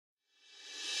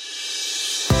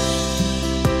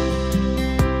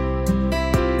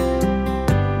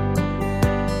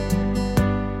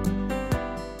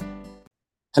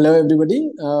Hello,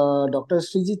 everybody. Dr.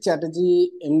 Srijit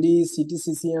Chatterjee, MD,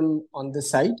 CTCCM on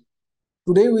this side.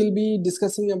 Today, we'll be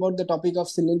discussing about the topic of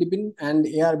cilnidipine and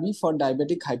ARB for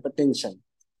diabetic hypertension.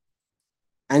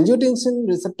 Angiotensin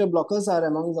receptor blockers are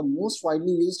among the most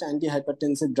widely used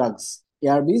antihypertensive drugs.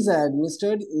 ARBs are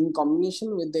administered in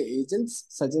combination with the agents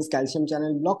such as calcium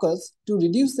channel blockers to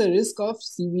reduce the risk of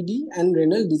CVD and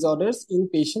renal disorders in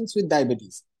patients with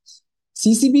diabetes.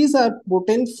 CCBs are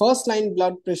potent first-line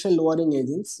blood pressure lowering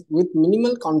agents with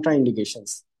minimal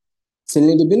contraindications.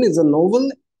 Cilnidipine is a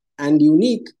novel and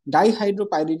unique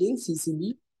dihydropyridine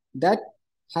CCB that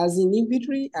has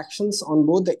inhibitory actions on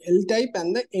both the L-type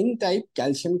and the N-type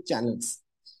calcium channels.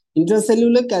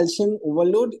 Intracellular calcium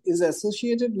overload is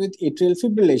associated with atrial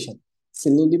fibrillation.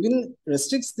 Cilnidipine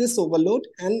restricts this overload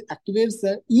and activates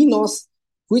the eNOS,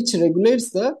 which regulates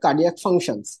the cardiac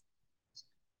functions.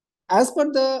 As per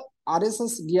the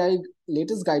RSSDI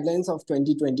latest guidelines of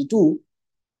 2022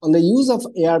 on the use of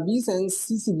ARBs and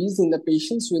CCBs in the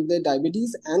patients with the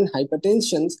diabetes and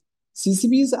hypertension,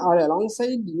 CCBs are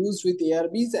alongside used with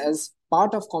ARBs as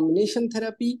part of combination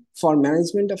therapy for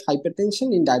management of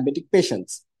hypertension in diabetic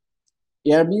patients.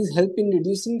 ARBs help in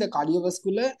reducing the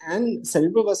cardiovascular and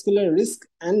cerebrovascular risk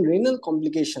and renal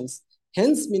complications,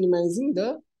 hence minimizing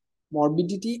the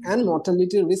morbidity and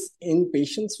mortality risk in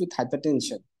patients with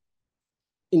hypertension.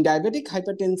 In diabetic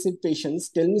hypertensive patients,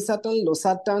 telmisartan,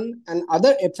 losartan, and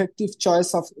other effective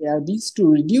choice of ARBs to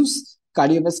reduce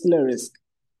cardiovascular risk.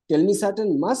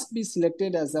 Telmisartan must be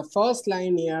selected as a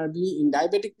first-line ARB in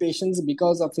diabetic patients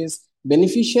because of its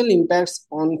beneficial impacts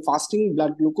on fasting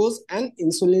blood glucose and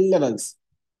insulin levels.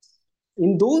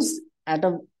 In those at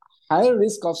a higher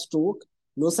risk of stroke,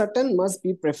 losartan must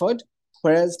be preferred,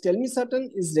 whereas telmisartan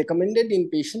is recommended in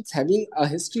patients having a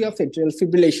history of atrial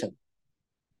fibrillation.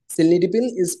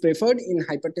 Cilnidipine is preferred in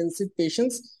hypertensive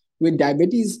patients with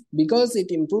diabetes because it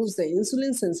improves the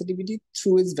insulin sensitivity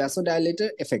through its vasodilator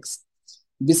effects.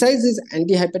 Besides its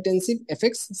antihypertensive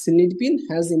effects, cilnidipine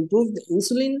has improved the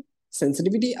insulin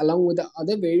sensitivity along with the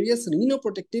other various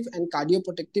reno-protective and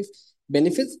cardioprotective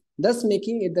benefits, thus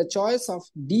making it the choice of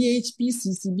DHP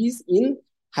CCBs in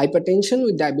hypertension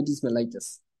with diabetes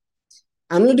mellitus.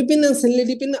 Amlodipine and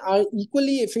cilnidipine are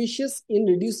equally efficacious in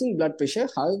reducing blood pressure.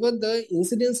 However, the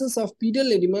incidences of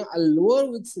pedal edema are lower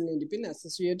with cilnidipine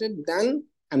associated than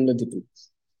amlodipine.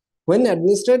 When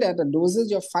administered at a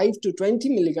dosage of 5 to 20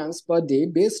 milligrams per day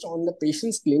based on the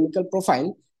patient's clinical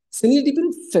profile,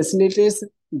 cilnidipine facilitates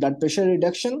blood pressure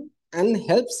reduction and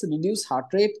helps reduce heart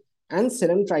rate and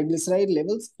serum triglyceride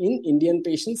levels in Indian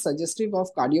patients, suggestive of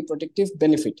cardioprotective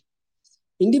benefit.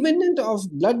 Independent of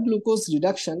blood glucose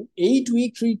reduction,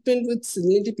 8-week treatment with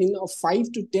cilnidipine of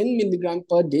 5 to 10 milligrams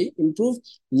per day improved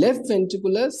left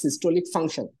ventricular systolic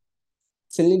function.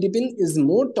 Cilnidipine is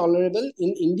more tolerable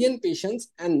in Indian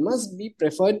patients and must be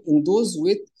preferred in those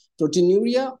with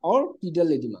proteinuria or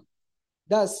pedal edema.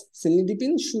 Thus,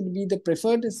 cilnidipine should be the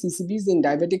preferred CCBs in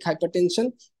diabetic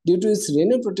hypertension due to its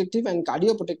renal-protective and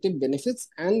cardioprotective benefits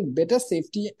and better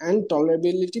safety and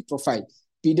tolerability profile.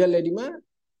 Pedal edema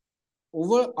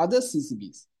over other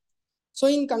CCBs. So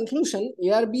in conclusion,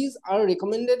 ARBs are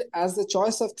recommended as the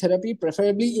choice of therapy,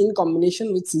 preferably in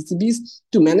combination with CCBs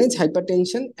to manage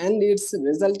hypertension and its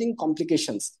resulting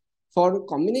complications. For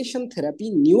combination therapy,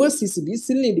 newer CCBs,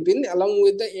 cilnidipine along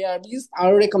with the ARBs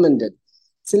are recommended.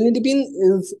 Cilnidipine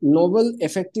is novel,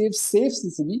 effective, safe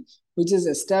CCB which is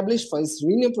established for its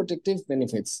renal-protective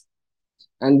benefits.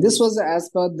 And this was as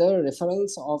per the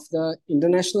reference of the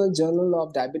International Journal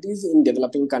of Diabetes in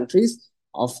Developing Countries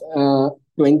of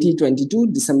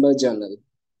 2022 December journal.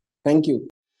 Thank you.